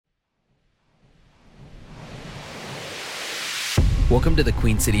Welcome to the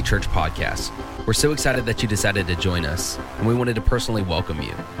Queen City Church Podcast. We're so excited that you decided to join us, and we wanted to personally welcome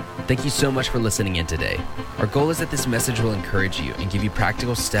you. Thank you so much for listening in today. Our goal is that this message will encourage you and give you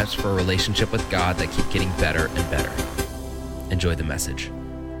practical steps for a relationship with God that keep getting better and better. Enjoy the message.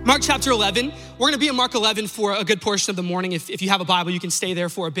 Mark chapter 11. We're going to be in Mark 11 for a good portion of the morning. If you have a Bible, you can stay there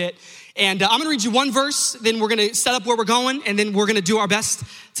for a bit. And I'm going to read you one verse, then we're going to set up where we're going, and then we're going to do our best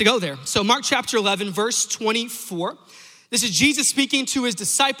to go there. So Mark chapter 11, verse 24. This is Jesus speaking to his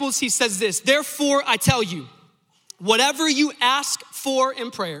disciples. He says this, "Therefore I tell you, whatever you ask for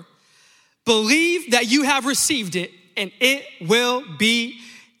in prayer, believe that you have received it, and it will be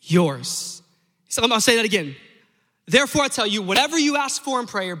yours." So I'll say that again. Therefore I tell you, whatever you ask for in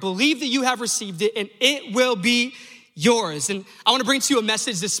prayer, believe that you have received it, and it will be yours. And I want to bring to you a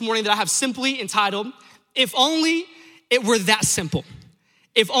message this morning that I have simply entitled, "If Only It Were That Simple."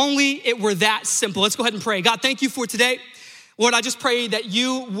 If only it were that simple. Let's go ahead and pray. God, thank you for today. Lord, I just pray that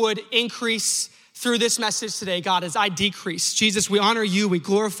you would increase through this message today, God, as I decrease. Jesus, we honor you, we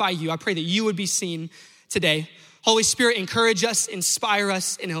glorify you. I pray that you would be seen today. Holy Spirit, encourage us, inspire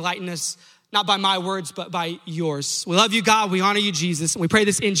us, and enlighten us, not by my words, but by yours. We love you, God. We honor you, Jesus. And we pray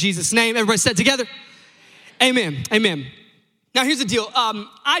this in Jesus' name. Everybody said together, amen, amen. Now here's the deal.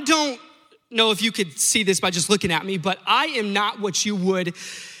 I don't know if you could see this by just looking at me, but I am not what you would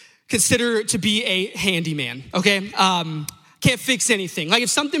consider to be a handyman, okay? Can't fix anything. Like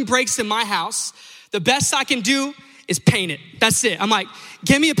if something breaks in my house, the best I can do is paint it. That's it. I'm like,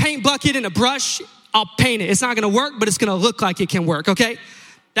 give me a paint bucket and a brush, I'll paint it. It's not gonna work, but it's gonna look like it can work, okay?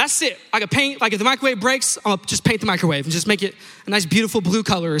 That's it. I can paint, like if the microwave breaks, I'll just paint the microwave and just make it a nice, beautiful blue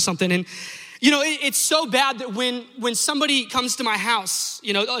color or something. And you know, it's so bad that when somebody comes to my house,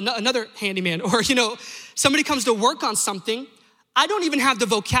 you know, another handyman, or, you know, somebody comes to work on something, I don't even have the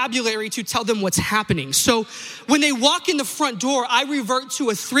vocabulary to tell them what's happening. So when they walk in the front door, I revert to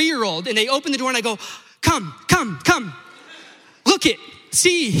a 3-year-old and they open the door and I go, come, look it,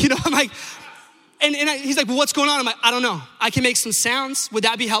 see, you know, I'm like, he's like, well, what's going on? I'm like, I don't know. I can make some sounds. Would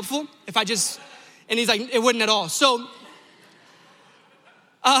that be helpful if I just, and he's like, it wouldn't at all. So,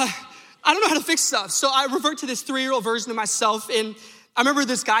 I don't know how to fix stuff. So I revert to this 3-year-old version of myself. And I remember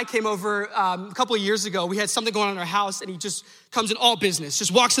this guy came over a couple of years ago. We had something going on in our house and he just comes in all business,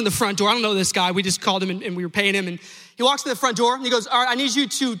 just walks in the front door. I don't know this guy. We just called him and we were paying him. And he walks in the front door and he goes, all right, I need you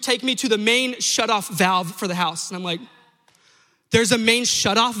to take me to the main shutoff valve for the house. And I'm like, there's a main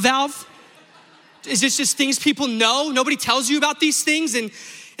shutoff valve? Is this just things people know? Nobody tells you about these things? And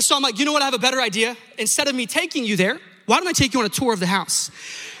so I'm like, you know what? I have a better idea. Instead of me taking you there, why don't I take you on a tour of the house?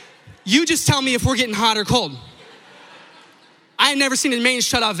 You just tell me if we're getting hot or cold. I had never seen a main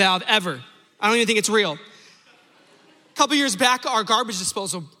shutoff valve ever. I don't even think it's real. A couple years back, our garbage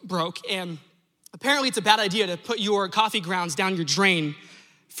disposal broke, and apparently it's a bad idea to put your coffee grounds down your drain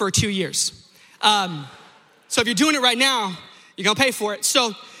for 2 years. So if you're doing it right now, you're gonna pay for it.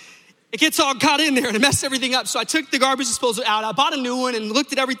 So it gets all caught in there and it messed everything up. So I took the garbage disposal out, I bought a new one and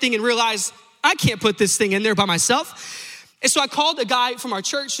looked at everything and realized I can't put this thing in there by myself. And so I called a guy from our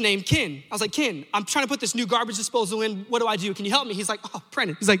church named Ken. I was like, Ken, I'm trying to put this new garbage disposal in. What do I do? Can you help me? He's like, oh,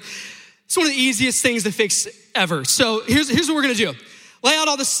 Brandon. He's like, it's one of the easiest things to fix ever. So here's what we're gonna do. Lay out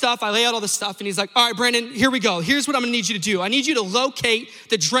all this stuff. I lay out all this stuff. And he's like, all right, Brandon, here we go. Here's what I'm gonna need you to do. I need you to locate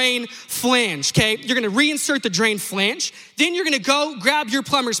the drain flange, okay? You're gonna reinsert the drain flange. Then you're gonna go grab your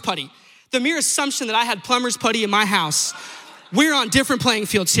plumber's putty. The mere assumption that I had plumber's putty in my house, we're on different playing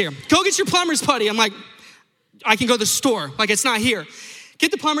fields here. Go get your plumber's putty. I'm like, I can go to the store, like it's not here.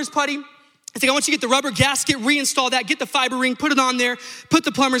 Get the plumber's putty. I think I want you to get the rubber gasket, reinstall that, get the fiber ring, put it on there, put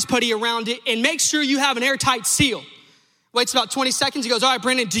the plumber's putty around it, and make sure you have an airtight seal. Waits about 20 seconds, he goes, all right,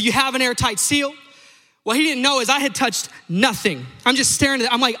 Brandon, do you have an airtight seal? What he didn't know is I had touched nothing. I'm just staring at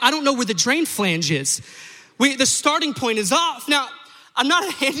it. I'm like, I don't know where the drain flange is. The starting point is off. Now, I'm not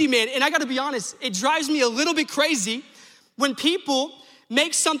a handyman, and I gotta be honest, it drives me a little bit crazy when people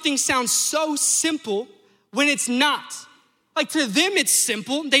make something sound so simple when it's not. Like to them, it's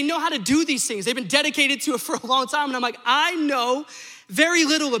simple. They know how to do these things. They've been dedicated to it for a long time. And I'm like, I know very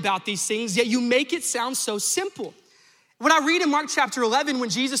little about these things, yet you make it sound so simple. When I read in Mark chapter 11, when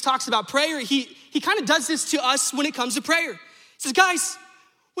Jesus talks about prayer, he kind of does this to us when it comes to prayer. He says, guys,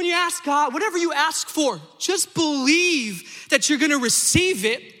 when you ask God, whatever you ask for, just believe that you're gonna receive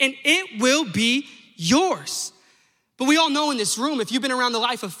it and it will be yours. But we all know in this room, if you've been around the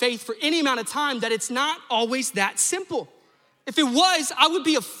life of faith for any amount of time, that it's not always that simple. If it was, I would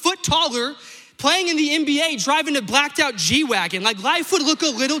be a foot taller, playing in the NBA, driving a blacked out G-Wagon. Like life would look a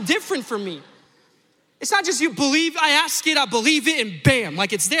little different for me. It's not just you believe, I ask it, I believe it, and bam,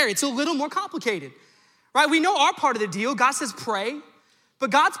 like it's there. It's a little more complicated, right? We know our part of the deal. God says pray, but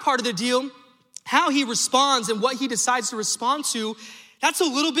God's part of the deal, how he responds and what he decides to respond to, that's a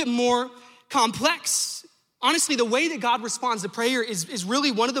little bit more complex. Honestly, the way that God responds to prayer is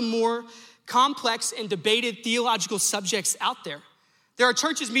really one of the more complex and debated theological subjects out there. There are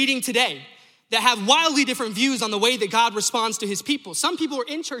churches meeting today that have wildly different views on the way that God responds to his people. Some people are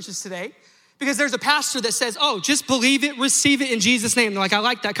in churches today because there's a pastor that says, oh, just believe it, receive it in Jesus' name. They're like, I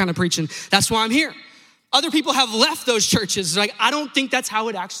like that kind of preaching. That's why I'm here. Other people have left those churches. They're like, I don't think that's how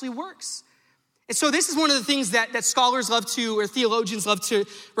it actually works. And so this is one of the things that scholars love to, or theologians love to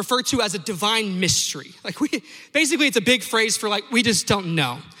refer to as a divine mystery. Like basically it's a big phrase for like, we just don't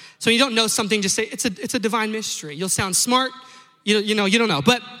know. So when you don't know something, just say, it's a divine mystery. You'll sound smart, you don't know,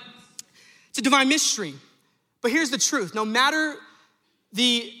 but it's a divine mystery. But here's the truth. No matter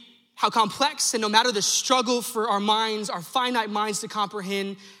how complex and no matter the struggle for our minds, our finite minds to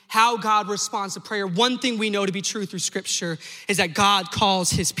comprehend how God responds to prayer, one thing we know to be true through scripture is that God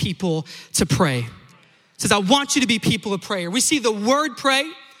calls his people to pray. It says, I want you to be people of prayer. We see the word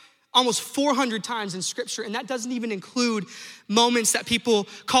pray almost 400 times in scripture, and that doesn't even include moments that people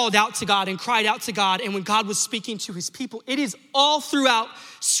called out to God and cried out to God, and when God was speaking to his people. It is all throughout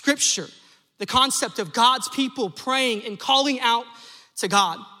scripture, the concept of God's people praying and calling out to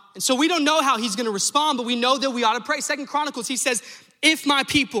God. And so we don't know how he's gonna respond, but we know that we ought to pray. 2 Chronicles, he says, if my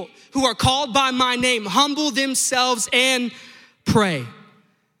people who are called by my name humble themselves and pray.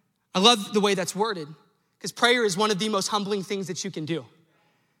 I love the way that's worded, because prayer is one of the most humbling things that you can do.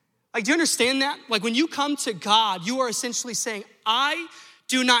 Like, do you understand that? Like when you come to God, you are essentially saying, I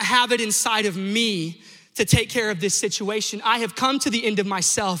do not have it inside of me to take care of this situation. I have come to the end of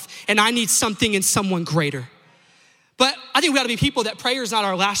myself and I need something and someone greater. But I think we gotta be people that prayer is not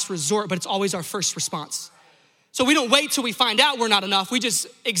our last resort, but it's always our first response. So we don't wait till we find out we're not enough. We just,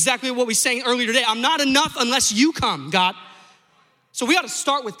 exactly what we sang earlier today, I'm not enough unless you come, God. So we ought to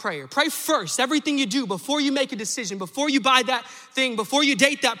start with prayer. Pray first, everything you do, before you make a decision, before you buy that thing, before you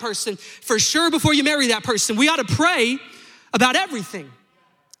date that person, for sure before you marry that person. We ought to pray about everything.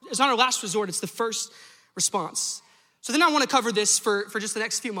 It's not our last resort, it's the first response. So then I wanna cover this for just the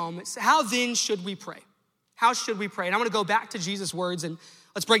next few moments. How then should we pray? How should we pray? And I wanna go back to Jesus' words and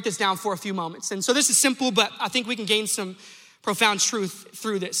let's break this down for a few moments. And so this is simple, but I think we can gain some profound truth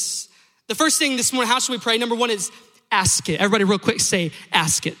through this. The first thing this morning, how should we pray? Number one is ask it. Everybody real quick say,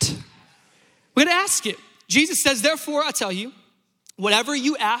 ask it. We're gonna ask it. Jesus says, therefore, I tell you, whatever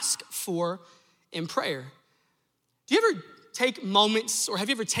you ask for in prayer. Do you ever take moments, or have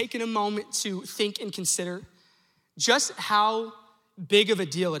you ever taken a moment to think and consider just how big of a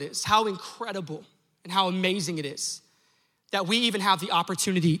deal it is, how incredible and how amazing it is that we even have the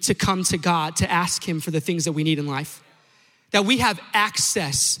opportunity to come to God to ask him for the things that we need in life? That we have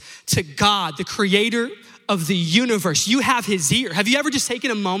access to God, the creator of the universe. You have his ear. Have you ever just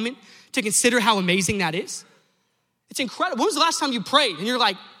taken a moment to consider how amazing that is? It's incredible. When was the last time you prayed and you're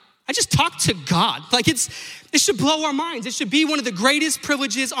like, I just talked to God? Like it should blow our minds. It should be one of the greatest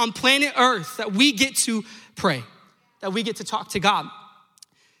privileges on planet Earth that we get to pray, that we get to talk to God.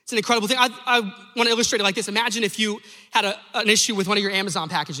 It's an incredible thing. I want to illustrate it like this. Imagine if you had an issue with one of your Amazon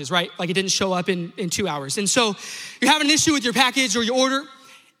packages, right? Like it didn't show up in 2 hours. And so you're having an issue with your package or your order.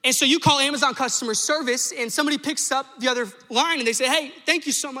 And so you call Amazon customer service and somebody picks up the other line and they say, hey, thank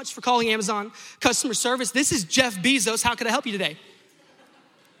you so much for calling Amazon customer service. This is Jeff Bezos. How can I help you today?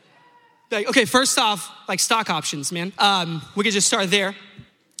 Like, okay, first off, like stock options, man. We could just start there.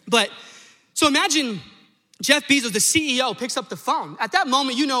 But so imagine Jeff Bezos, the CEO, picks up the phone. At that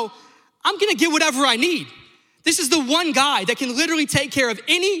moment, you know, I'm gonna get whatever I need. This is the one guy that can literally take care of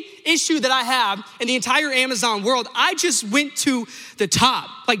any issue that I have in the entire Amazon world. I just went to the top.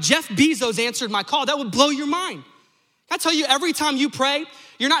 Like Jeff Bezos answered my call. That would blow your mind. I tell you, every time you pray,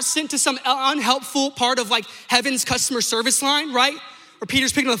 you're not sent to some unhelpful part of like heaven's customer service line, right? Or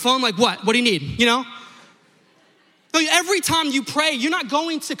Peter's picking up the phone like, what? What do you need, you know? No, every time you pray, you're not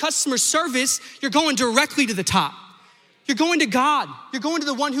going to customer service, you're going directly to the top. You're going to God. You're going to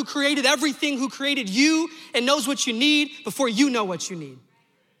the one who created everything, who created you and knows what you need before you know what you need.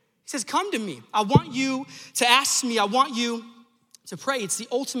 He says, come to me. I want you to ask me. I want you to pray. It's the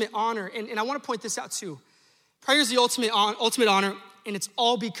ultimate honor. And I want to point this out too. Prayer is the ultimate honor, and it's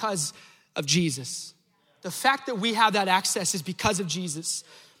all because of Jesus. The fact that we have that access is because of Jesus.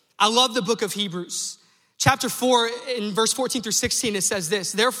 I love the book of Hebrews. Chapter 4, in verse 14 through 16, it says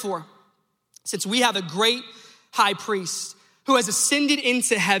this, therefore, since we have a great high priest who has ascended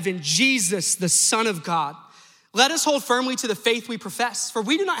into heaven, Jesus, the Son of God, let us hold firmly to the faith we profess. For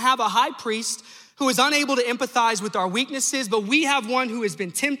we do not have a high priest who is unable to empathize with our weaknesses, but we have one who has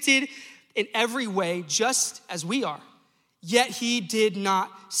been tempted in every way, just as we are. Yet he did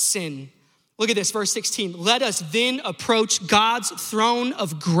not sin. Look at this, verse 16. Let us then approach God's throne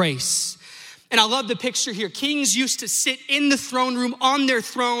of grace. And I love the picture here. Kings used to sit in the throne room on their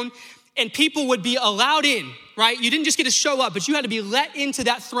throne, and people would be allowed in, right? You didn't just get to show up, but you had to be let into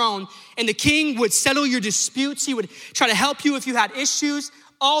that throne. And the king would settle your disputes. He would try to help you if you had issues.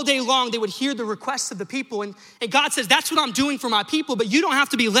 All day long, they would hear the requests of the people. And God says, that's what I'm doing for my people, but you don't have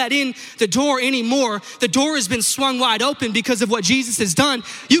to be let in the door anymore. The door has been swung wide open because of what Jesus has done.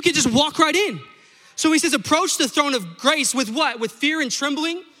 You can just walk right in. So he says, approach the throne of grace with what? With fear and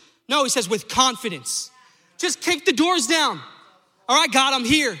trembling? No, he says with confidence. Just kick the doors down. All right, God, I'm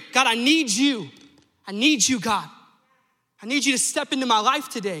here. God, I need you. I need you, God. I need you to step into my life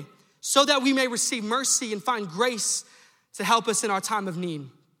today so that we may receive mercy and find grace to help us in our time of need.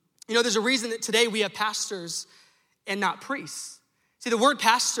 You know, there's a reason that today we have pastors and not priests. See, the word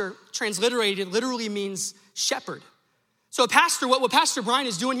pastor, transliterated, literally means shepherd. So a pastor, what Pastor Brian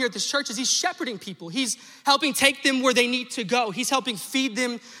is doing here at this church is he's shepherding people. He's helping take them where they need to go. He's helping feed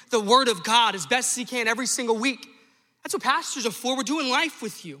them the word of God as best as he can every single week. That's what pastors are for. We're doing life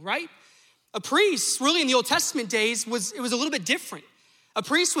with you, right? A priest, really in the Old Testament days, it was a little bit different. A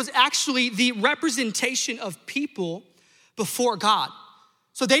priest was actually the representation of people before God.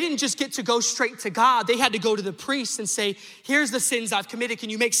 So they didn't just get to go straight to God. They had to go to the priest and say, here's the sins I've committed. Can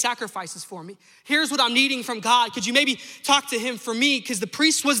you make sacrifices for me? Here's what I'm needing from God. Could you maybe talk to him for me? Because the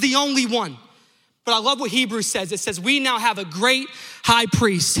priest was the only one. But I love what Hebrews says. It says, we now have a great high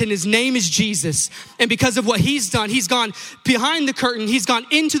priest, and his name is Jesus. And because of what he's done, he's gone behind the curtain. He's gone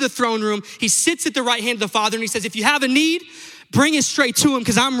into the throne room. He sits at the right hand of the Father, and he says, if you have a need, bring it straight to him,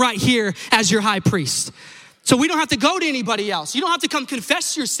 because I'm right here as your high priest. So we don't have to go to anybody else. You don't have to come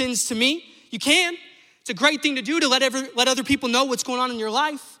confess your sins to me. You can. It's a great thing to do to let other people know what's going on in your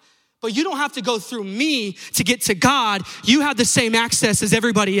life. But you don't have to go through me to get to God. You have the same access as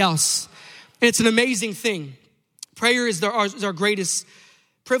everybody else. And it's an amazing thing. Prayer is our greatest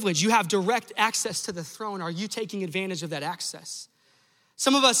privilege. You have direct access to the throne. Are you taking advantage of that access?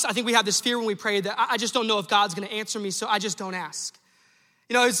 Some of us, I think we have this fear when we pray that I just don't know if God's going to answer me, so I just don't ask.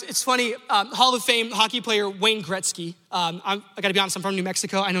 You know, it's funny, Hall of Fame hockey player Wayne Gretzky. I gotta be honest, I'm from New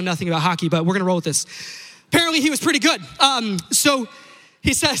Mexico. I know nothing about hockey, but we're gonna roll with this. Apparently he was pretty good. So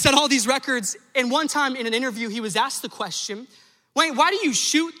he set all these records. And one time in an interview, he was asked the question, Wayne, why do you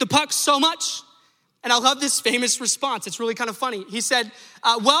shoot the puck so much? And I love this famous response. It's really kind of funny. He said,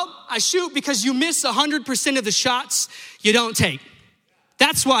 well, I shoot because you miss 100% of the shots you don't take.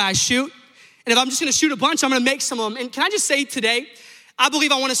 That's why I shoot. And if I'm just gonna shoot a bunch, I'm gonna make some of them. And can I just say today, I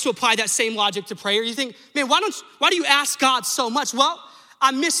believe I want us to apply that same logic to prayer. You think, man, why do you ask God so much? Well, I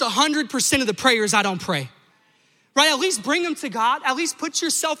miss 100% of the prayers I don't pray, right? At least bring them to God. At least put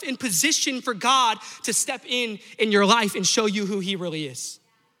yourself in position for God to step in your life and show you who he really is.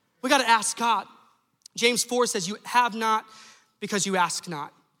 We got to ask God. James 4 says, you have not because you ask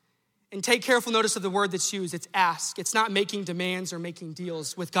not. And take careful notice of the word that's used. It's ask. It's not making demands or making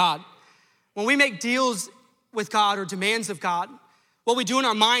deals with God. When we make deals with God or demands of God, what we do in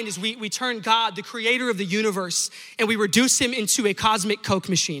our mind is we turn God, the creator of the universe, and we reduce him into a cosmic Coke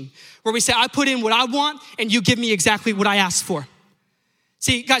machine where we say, I put in what I want and you give me exactly what I asked for.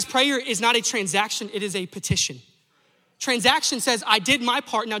 See, guys, prayer is not a transaction, it is a petition. Transaction says, I did my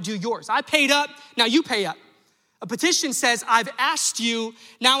part, now do yours. I paid up, now you pay up. A petition says, I've asked you,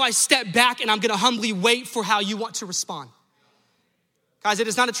 now I step back and I'm gonna humbly wait for how you want to respond. Guys, it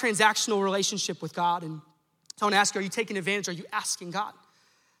is not a transactional relationship with God. And so I want to ask you, are you taking advantage? Are you asking God?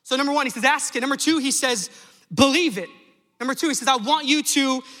 So number one, he says, ask it. Number two, he says, believe it. Number two, he says, I want you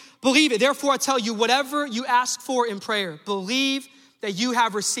to believe it. Therefore, I tell you, whatever you ask for in prayer, believe that you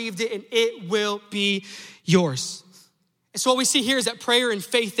have received it and it will be yours. And so what we see here is that prayer and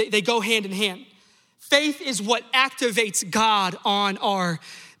faith, they go hand in hand. Faith is what activates God on our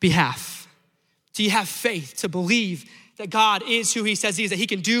behalf. Do you have faith to believe that God is who he says he is, that he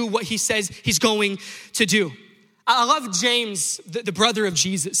can do what he says he's going to do? I love James, the brother of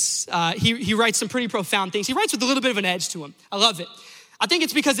Jesus. He writes some pretty profound things. He writes with a little bit of an edge to him. I love it. I think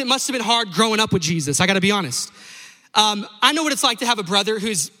it's because it must have been hard growing up with Jesus. I gotta be honest. I know what it's like to have a brother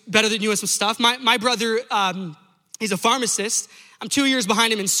who's better than you with some stuff. My brother, he's a pharmacist. I'm 2 years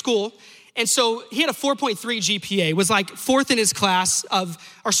behind him in school. And so he had a 4.3 GPA, was like fourth in his class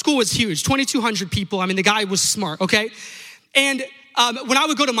our school was huge, 2,200 people. I mean, the guy was smart, okay? And when I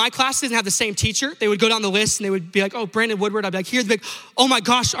would go to my classes and have the same teacher, they would go down the list and they would be like, oh, Brandon Woodward. I'd be like, here. They'd be like, oh my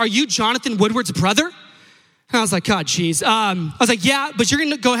gosh, are you Jonathan Woodward's brother? And I was like, God, geez. I was like, yeah, but you're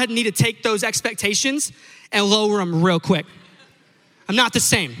gonna go ahead and need to take those expectations and lower them real quick. I'm not the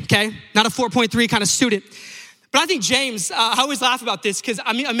same, okay? Not a 4.3 kind of student. But I think James, I always laugh about this because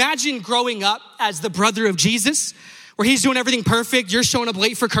I mean, imagine growing up as the brother of Jesus, where he's doing everything perfect. You're showing up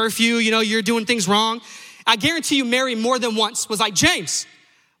late for curfew. You're doing things wrong. I guarantee you Mary more than once was like, James,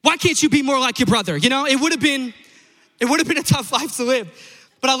 why can't you be more like your brother? It would have been a tough life to live.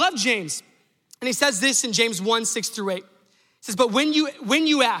 But I love James. And he says this in James 1, 6-8. He says, but when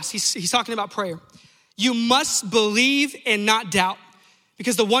you ask, he's talking about prayer, you must believe and not doubt,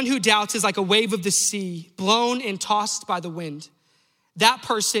 because the one who doubts is like a wave of the sea, blown and tossed by the wind. That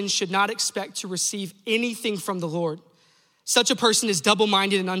person should not expect to receive anything from the Lord. Such a person is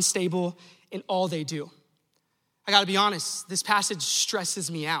double-minded and unstable in all they do. I gotta be honest, this passage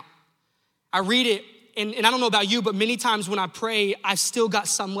stresses me out. I read it, and I don't know about you, but many times when I pray, I've still got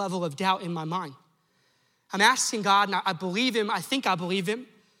some level of doubt in my mind. I'm asking God, and I believe him, I think I believe him,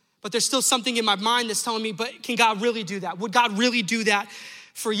 but there's still something in my mind that's telling me, but can God really do that? Would God really do that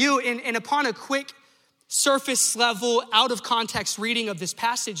for you? And upon a quick surface level, out of context reading of this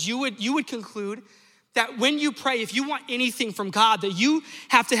passage, you would conclude that when you pray, if you want anything from God, that you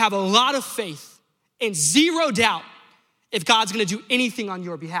have to have a lot of faith and zero doubt if God's gonna do anything on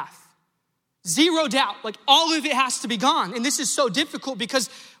your behalf. Zero doubt, like all of it has to be gone. And this is so difficult because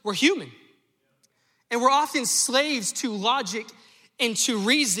we're human. And we're often slaves to logic and to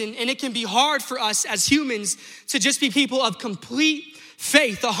reason. And it can be hard for us as humans to just be people of complete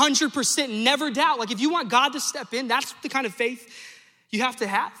faith, 100%, never doubt. Like if you want God to step in, that's the kind of faith you have to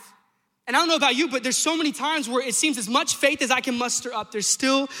have. And I don't know about you, but there's so many times where it seems as much faith as I can muster up, there's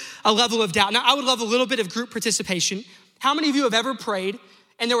still a level of doubt. Now, I would love a little bit of group participation. How many of you have ever prayed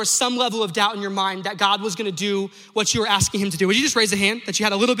and there was some level of doubt in your mind that God was gonna do what you were asking him to do? Would you just raise a hand that you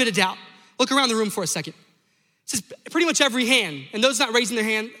had a little bit of doubt? Look around the room for a second. This is pretty much every hand, and those not raising their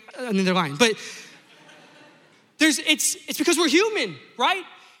hand, I mean, they're lying. But it's because we're human, right?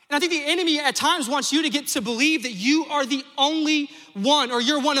 And I think the enemy at times wants you to get to believe that you are the only one, or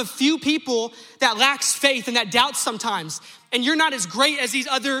you're one of few people that lacks faith and that doubts sometimes. And you're not as great as these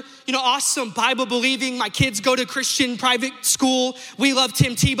other, awesome Bible believing, my kids go to Christian private school, we love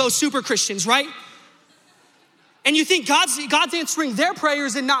Tim Tebow, super Christians, right? And you think God's answering their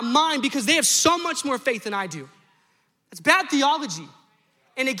prayers and not mine because they have so much more faith than I do. It's bad theology.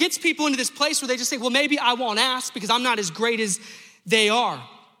 And it gets people into this place where they just think, well, maybe I won't ask because I'm not as great as they are.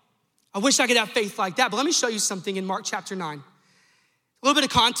 I wish I could have faith like that, but let me show you something in Mark chapter 9. A little bit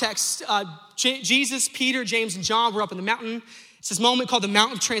of context. Jesus, Peter, James, and John were up on the mountain. It's this moment called the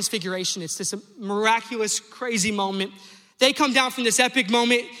Mount of Transfiguration. It's this miraculous, crazy moment. They come down from this epic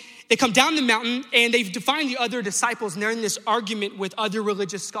moment. They come down the mountain and they've defined the other disciples, and they're in this argument with other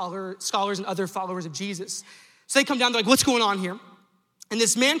religious scholars and other followers of Jesus. So they come down, they're like, what's going on here? And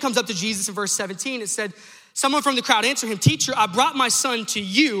this man comes up to Jesus in verse 17. It said, someone from the crowd answered him, teacher, I brought my son to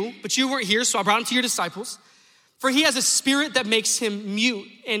you, but you weren't here, so I brought him to your disciples. For he has a spirit that makes him mute.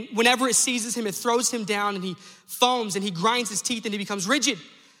 And whenever it seizes him, it throws him down and he foams and he grinds his teeth and he becomes rigid.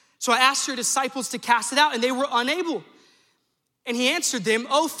 So I asked your disciples to cast it out and they were unable. And he answered them,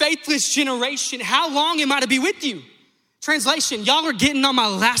 oh, faithless generation, how long am I to be with you? Translation, y'all are getting on my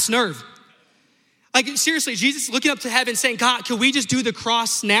last nerve. Like seriously, Jesus looking up to heaven saying, God, can we just do the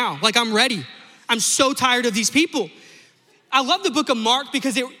cross now? Like I'm ready. I'm so tired of these people. I love the book of Mark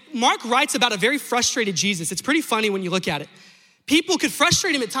because Mark writes about a very frustrated Jesus. It's pretty funny when you look at it. People could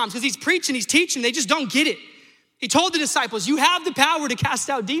frustrate him at times because he's preaching, he's teaching, they just don't get it. He told the disciples, you have the power to cast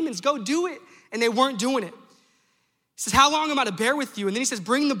out demons, go do it. And they weren't doing it. He says, how long am I to bear with you? And then he says,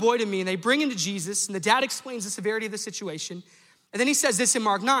 bring the boy to me. And they bring him to Jesus. And the dad explains the severity of the situation. And then he says this in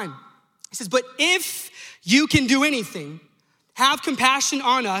Mark 9. He says, but if you can do anything, have compassion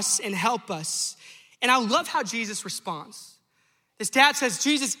on us and help us. And I love how Jesus responds. This dad says,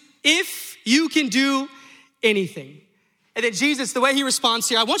 Jesus, if you can do anything. And then Jesus, the way he responds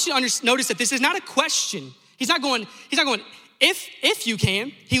here, I want you to notice that this is not a question. He's not going, if you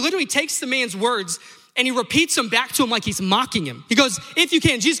can. He literally takes the man's words and he repeats them back to him like he's mocking him. He goes, if you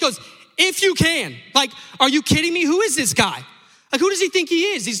can. Jesus goes, if you can. Like, are you kidding me? Who is this guy? Like, who does he think he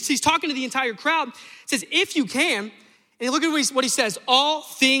is? He's talking to the entire crowd. He says, if you can. And look at what he says. All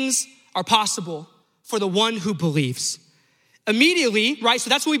things are possible for the one who believes. Immediately, right? So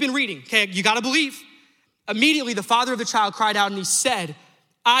that's what we've been reading. Okay, you got to believe. Immediately, the father of the child cried out and he said,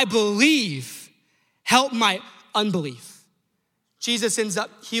 I believe, help my unbelief. Jesus ends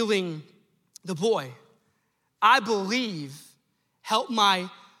up healing the boy. I believe, help my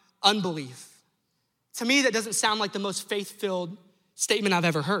unbelief. To me, that doesn't sound like the most faith-filled statement I've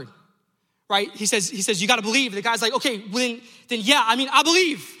ever heard, right? He says, you got to believe. The guy's like, okay, then yeah, I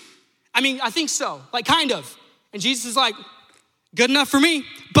believe. I think so, like kind of. And Jesus is like, Good enough for me.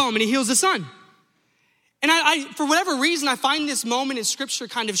 Boom, and he heals the son. And I for whatever reason, I find this moment in scripture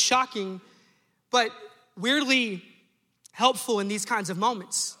kind of shocking, but weirdly helpful in these kinds of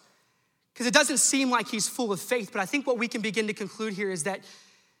moments. Because it doesn't seem like he's full of faith, but I think what we can begin to conclude here is that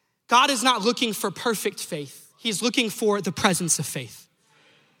God is not looking for perfect faith. He's looking for the presence of faith.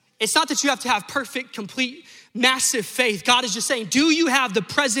 It's not that you have to have perfect, complete, massive faith. God is just saying, do you have the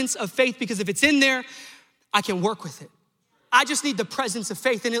presence of faith? Because if it's in there, I can work with it. I just need the presence of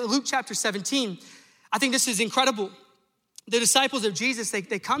faith. And in Luke chapter 17, I think this is incredible. The disciples of Jesus, they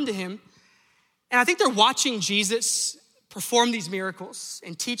come to him, and I think they're watching Jesus perform these miracles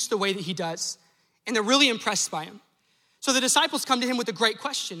and teach the way that he does, and they're really impressed by him. So the disciples come to him with a great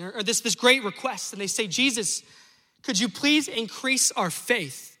question or this great request, and they say, Jesus, could you please increase our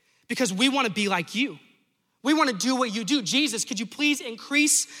faith? Because we want to be like you. We want to do what you do. Jesus, could you please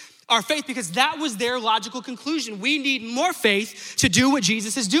increase our faith? Because that was their logical conclusion. We need more faith to do what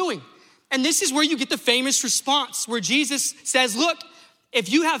Jesus is doing. And this is where you get the famous response where Jesus says, look,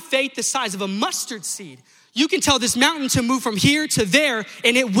 if you have faith the size of a mustard seed, you can tell this mountain to move from here to there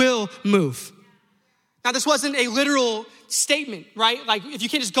and it will move. Now, this wasn't a literal statement, right? Like if you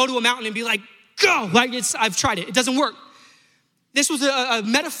can't just go to a mountain and be like, go, like I've tried it. It doesn't work. This was a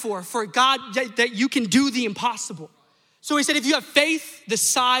metaphor for God that you can do the impossible. So he said, if you have faith the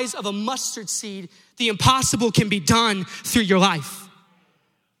size of a mustard seed, the impossible can be done through your life.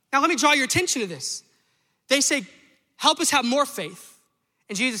 Now, let me draw your attention to this. They say, help us have more faith.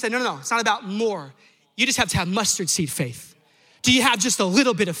 And Jesus said, no, it's not about more. You just have to have mustard seed faith. Do you have just a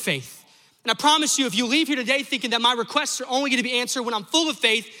little bit of faith? And I promise you, if you leave here today thinking that my requests are only gonna be answered when I'm full of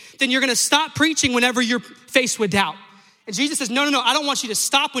faith, then you're gonna stop preaching whenever you're faced with doubt. And Jesus says, no, I don't want you to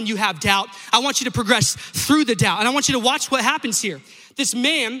stop when you have doubt. I want you to progress through the doubt. And I want you to watch what happens here. This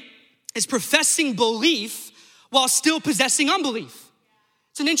man is professing belief while still possessing unbelief.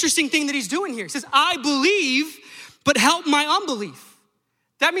 It's an interesting thing that he's doing here. He says, I believe, but help my unbelief.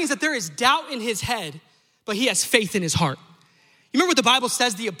 That means that there is doubt in his head, but he has faith in his heart. You remember what the Bible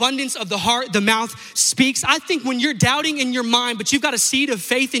says, the abundance of the heart, the mouth speaks. I think when you're doubting in your mind, but you've got a seed of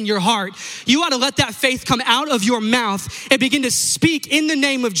faith in your heart, you ought to let that faith come out of your mouth and begin to speak in the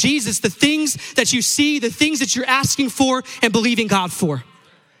name of Jesus, the things that you see, the things that you're asking for and believing God for.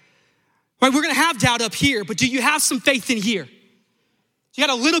 Right, we're gonna have doubt up here, but do you have some faith in here? You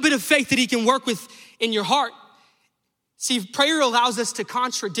got a little bit of faith that he can work with in your heart. See, prayer allows us to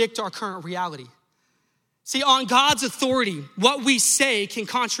contradict our current reality. See, on God's authority, what we say can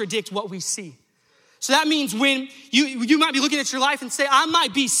contradict what we see. So that means when you might be looking at your life and say, I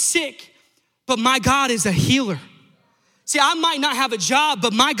might be sick, but my God is a healer. See, I might not have a job,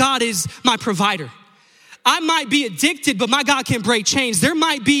 but my God is my provider. I might be addicted, but my God can break chains. There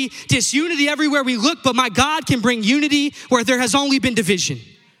might be disunity everywhere we look, but my God can bring unity where there has only been division.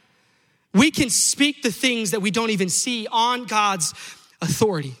 We can speak the things that we don't even see on God's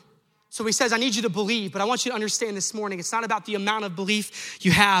authority. So he says, I need you to believe, but I want you to understand this morning, it's not about the amount of belief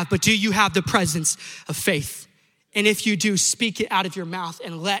you have, but do you have the presence of faith? And if you do, speak it out of your mouth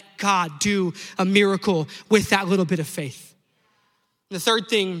and let God do a miracle with that little bit of faith. And the third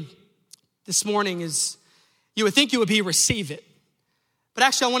thing this morning is, you would think it would be receive it. But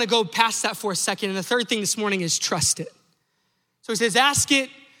actually, I want to go past that for a second. And the third thing this morning is trust it. So he says, ask it,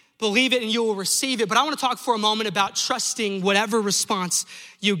 believe it, and you will receive it. But I want to talk for a moment about trusting whatever response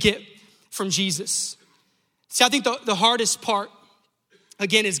you get from Jesus. See, I think the hardest part,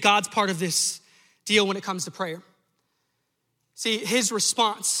 again, is God's part of this deal when it comes to prayer. See, his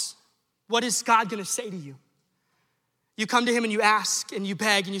response, what is God gonna say to you? You come to him and you ask and you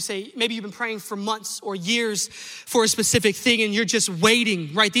beg and you say, maybe you've been praying for months or years for a specific thing and you're just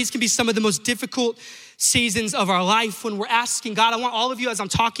waiting, right? These can be some of the most difficult seasons of our life when we're asking God. I want all of you as I'm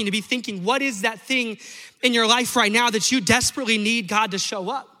talking to be thinking, what is that thing in your life right now that you desperately need God to show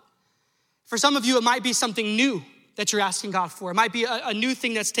up? For some of you, it might be something new that you're asking God for. It might be a new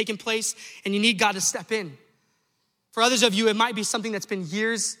thing that's taken place and you need God to step in. For others of you, it might be something that's been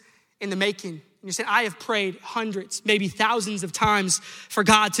years in the making. And you're saying, I have prayed hundreds, maybe thousands of times for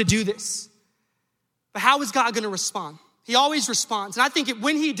God to do this. But how is God gonna respond? He always responds. And I think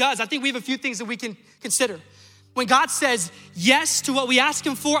when he does, I think we have a few things that we can consider. When God says yes to what we ask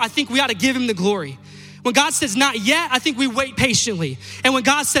him for, I think we ought to give him the glory. When God says not yet, I think we wait patiently. And when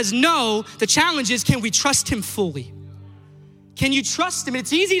God says no, the challenge is, can we trust him fully? Can you trust him? And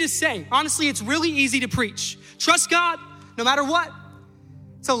it's easy to say. Honestly, it's really easy to preach. Trust God no matter what.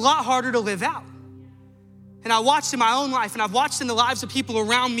 It's a lot harder to live out. And I watched in my own life, and I've watched in the lives of people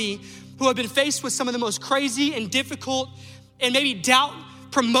around me who have been faced with some of the most crazy and difficult and maybe doubt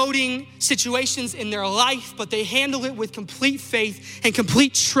promoting situations in their life, but they handle it with complete faith and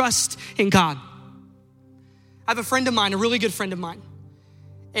complete trust in God. I have a friend of mine, a really good friend of mine,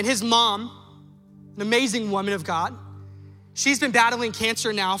 and his mom, an amazing woman of God, she's been battling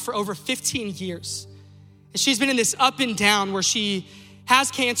cancer now for over 15 years. And she's been in this up and down where she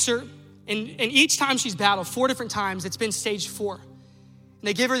has cancer, and each time she's battled, 4 different times, it's been stage 4. And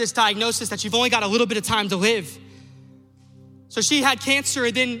they give her this diagnosis that you've only got a little bit of time to live. So she had cancer,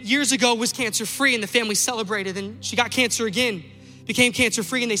 and then years ago was cancer-free, and the family celebrated. And she got cancer again, became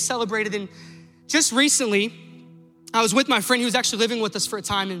cancer-free, and they celebrated. And just recently, I was with my friend who was actually living with us for a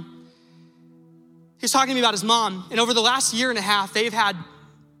time, and he was talking to me about his mom. And over the last year and a half, they've had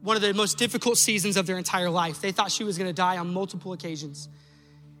one of the most difficult seasons of their entire life. They thought she was gonna die on multiple occasions.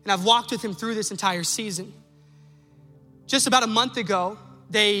 And I've walked with him through this entire season. Just about a month ago,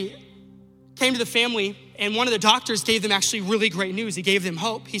 they came to the family, and one of the doctors gave them actually really great news. He gave them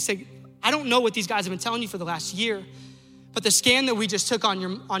hope. He said, I don't know what these guys have been telling you for the last year, but the scan that we just took on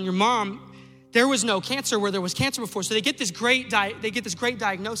your mom, there was no cancer where there was cancer before. So they get this great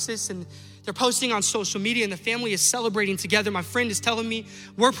diagnosis, and they're posting on social media, and the family is celebrating together. My friend is telling me,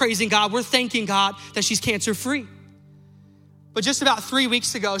 we're praising God, we're thanking God that she's cancer-free. But just about 3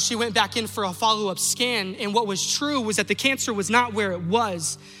 weeks ago, she went back in for a follow-up scan, and what was true was that the cancer was not where it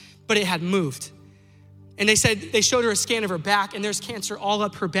was, but it had moved. And they showed her a scan of her back, and there's cancer all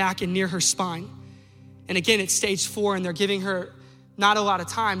up her back and near her spine. And again, it's stage 4, and they're giving her not a lot of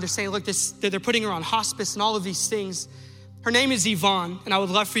time. They're saying, look, they're putting her on hospice and all of these things. Her name is Yvonne, and I would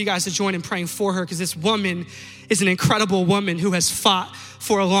love for you guys to join in praying for her, because this woman is an incredible woman who has fought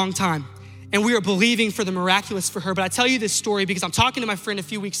for a long time. And we are believing for the miraculous for her. But I tell you this story because I'm talking to my friend a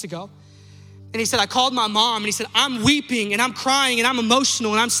few weeks ago, and he said, I called my mom, and he said, I'm weeping and I'm crying and I'm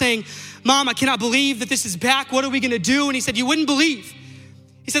emotional, and I'm saying, Mom, I cannot believe that this is back. What are we gonna do? And he said, you wouldn't believe.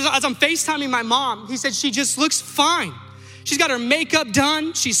 He says, as I'm FaceTiming my mom, he said, she just looks fine. She's got her makeup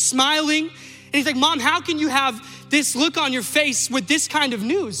done, she's smiling. And he's like, Mom, how can you have this look on your face with this kind of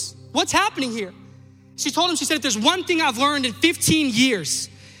news? What's happening here? She told him, she said, if there's one thing I've learned in 15 years,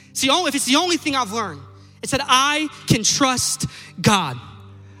 if it's the only thing I've learned, it's that I can trust God.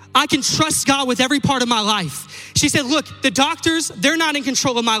 I can trust God with every part of my life. She said, look, the doctors, they're not in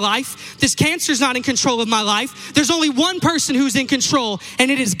control of my life. This cancer's not in control of my life. There's only one person who's in control,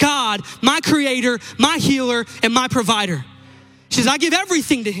 and it is God, my creator, my healer, and my provider. She says, I give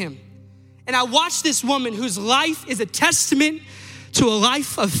everything to him. And I watched this woman whose life is a testament to a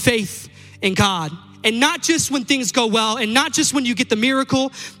life of faith in God. And not just when things go well, and not just when you get the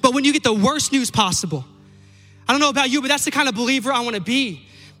miracle, but when you get the worst news possible. I don't know about you, but that's the kind of believer I want to be.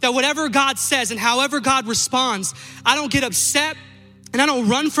 That whatever God says and however God responds, I don't get upset, and I don't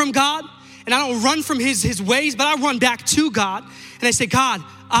run from God, and I don't run from his ways, but I run back to God. And I say, God,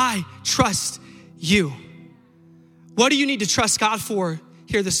 I trust you. What do you need to trust God for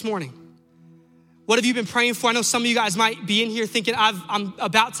here this morning? What have you been praying for? I know some of you guys might be in here thinking, I'm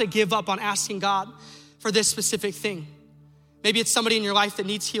about to give up on asking God for this specific thing. Maybe it's somebody in your life that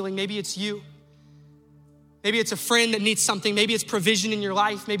needs healing. Maybe it's you. Maybe it's a friend that needs something. Maybe it's provision in your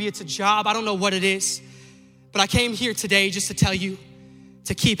life. Maybe it's a job. I don't know what it is. But I came here today just to tell you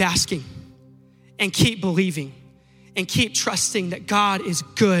to keep asking and keep believing and keep trusting that God is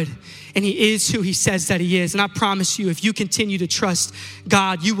good and he is who he says that he is. And I promise you, if you continue to trust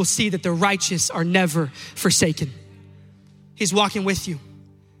God, you will see that the righteous are never forsaken. He's walking with you.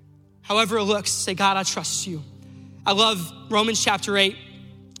 However it looks, say, God, I trust you. I love Romans chapter 8,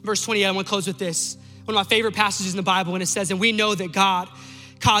 verse 28. I want to close with this. One of my favorite passages in the Bible, and it says, and we know that God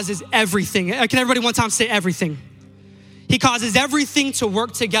causes everything. Can everybody one time say everything? He causes everything to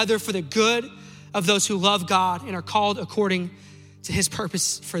work together for the good of those who love God and are called according to his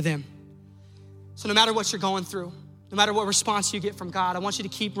purpose for them. So no matter what you're going through, no matter what response you get from God, I want you to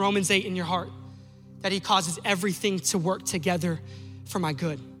keep Romans 8 in your heart, that he causes everything to work together for my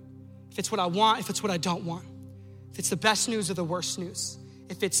good. If it's what I want, if it's what I don't want, if it's the best news or the worst news,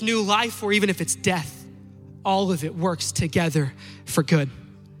 if it's new life or even if it's death, all of it works together for good.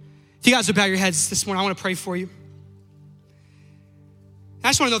 If you guys would bow your heads this morning, I want to pray for you. I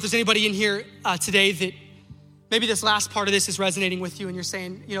just want to know if there's anybody in here today that maybe this last part of this is resonating with you and you're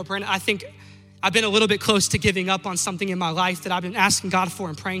saying, Brandon, I think I've been a little bit close to giving up on something in my life that I've been asking God for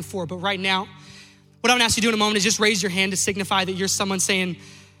and praying for. But right now, what I'm gonna ask you to do in a moment is just raise your hand to signify that you're someone saying,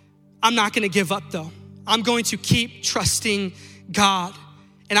 I'm not gonna give up though. I'm going to keep trusting God.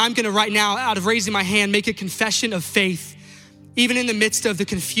 And I'm gonna right now, out of raising my hand, make a confession of faith, even in the midst of the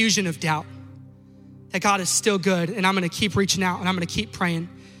confusion of doubt, that God is still good, and I'm gonna keep reaching out and I'm gonna keep praying.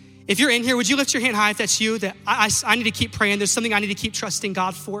 If you're in here, would you lift your hand high if that's you, that I need to keep praying. There's something I need to keep trusting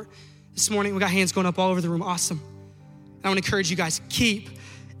God for. This morning, we got hands going up all over the room. Awesome. I want to encourage you guys, keep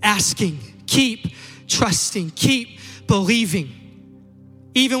asking, keep trusting, keep believing.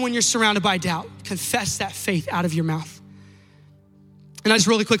 Even when you're surrounded by doubt, confess that faith out of your mouth. And I just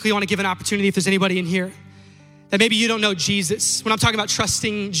really quickly want to give an opportunity if there's anybody in here that maybe you don't know Jesus. When I'm talking about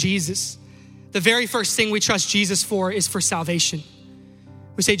trusting Jesus, the very first thing we trust Jesus for is for salvation.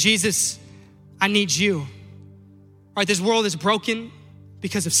 We say, Jesus, I need you. All right, this world is broken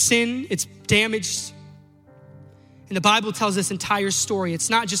because of sin. It's damaged. And the Bible tells this entire story. It's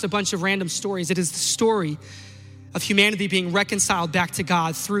not just a bunch of random stories. It is the story of humanity being reconciled back to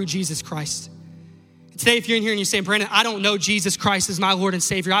God through Jesus Christ. And today, if you're in here and you're saying, Brandon, I don't know Jesus Christ as my Lord and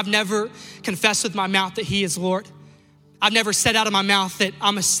Savior. I've never confessed with my mouth that he is Lord. I've never said out of my mouth that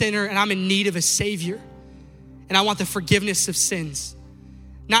I'm a sinner and I'm in need of a Savior. And I want the forgiveness of sins.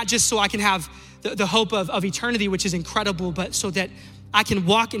 Not just so I can have the hope of eternity, which is incredible, but so that I can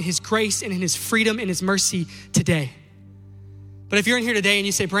walk in his grace and in his freedom and his mercy today. But if you're in here today and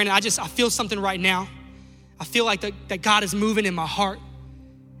you say, Brandon, I feel something right now. I feel like that God is moving in my heart.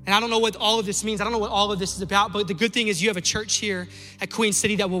 And I don't know what all of this means. I don't know what all of this is about, but the good thing is you have a church here at Queen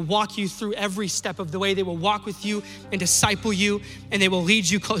City that will walk you through every step of the way. They will walk with you and disciple you, and they will lead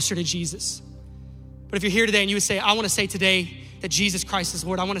you closer to Jesus. But if you're here today and you would say, I want to say today that Jesus Christ is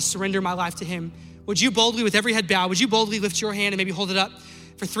Lord, I want to surrender my life to him. Would you boldly, with every head bowed, would you boldly lift your hand and maybe hold it up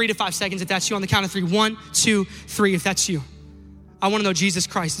for 3 to 5 seconds if that's you, on the count of 3. 1, 2, 3, if that's you. I want to know Jesus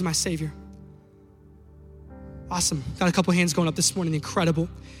Christ is my Savior. Awesome. Got a couple hands going up this morning. Incredible.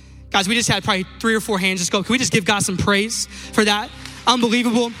 Guys, we just had probably 3 or 4 hands just go. Can we just give God some praise for that?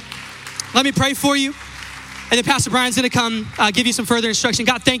 Unbelievable. Let me pray for you. And then Pastor Brian's going to come give you some further instruction.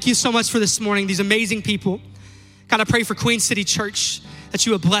 God, thank you so much for this morning, these amazing people. God, I pray for Queen City Church that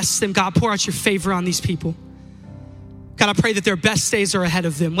you would bless them. God, pour out your favor on these people. God, I pray that their best days are ahead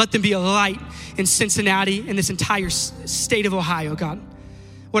of them. Let them be a light in Cincinnati and this entire state of Ohio, God.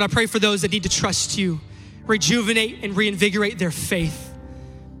 Lord, I pray for those that need to trust you, rejuvenate and reinvigorate their faith.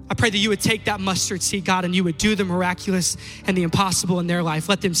 I pray that you would take that mustard seed, God, and you would do the miraculous and the impossible in their life.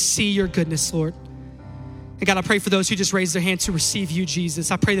 Let them see your goodness, Lord. And God, I pray for those who just raised their hand to receive you,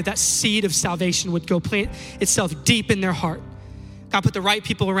 Jesus. I pray that that seed of salvation would go plant itself deep in their heart. God, put the right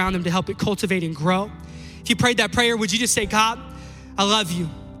people around them to help it cultivate and grow. If you prayed that prayer, would you just say, God, I love you.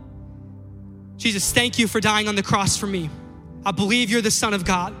 Jesus, thank you for dying on the cross for me. I believe you're the Son of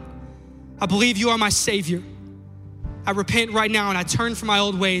God. I believe you are my Savior. I repent right now and I turn from my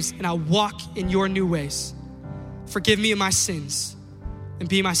old ways and I walk in your new ways. Forgive me of my sins and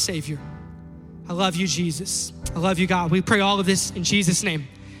be my Savior. I love you, Jesus. I love you, God. We pray all of this in Jesus' name.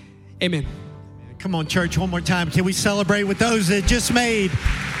 Amen. Come on, church, one more time. Can we celebrate with those that just made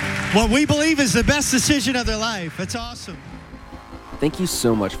what we believe is the best decision of their life? That's awesome. Thank you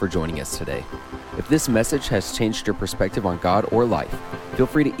so much for joining us today. If this message has changed your perspective on God or life, feel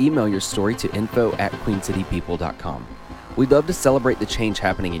free to email your story to info@queencitypeople.com. We'd love to celebrate the change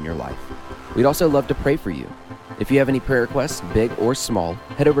happening in your life. We'd also love to pray for you. If you have any prayer requests, big or small,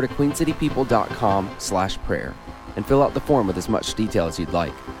 head over to queencitypeople.com/prayer and fill out the form with as much detail as you'd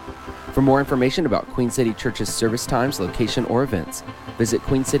like. For more information about Queen City Church's service times, location, or events, visit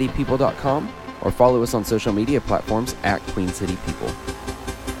queencitypeople.com or follow us on social media platforms @QueenCityPeople.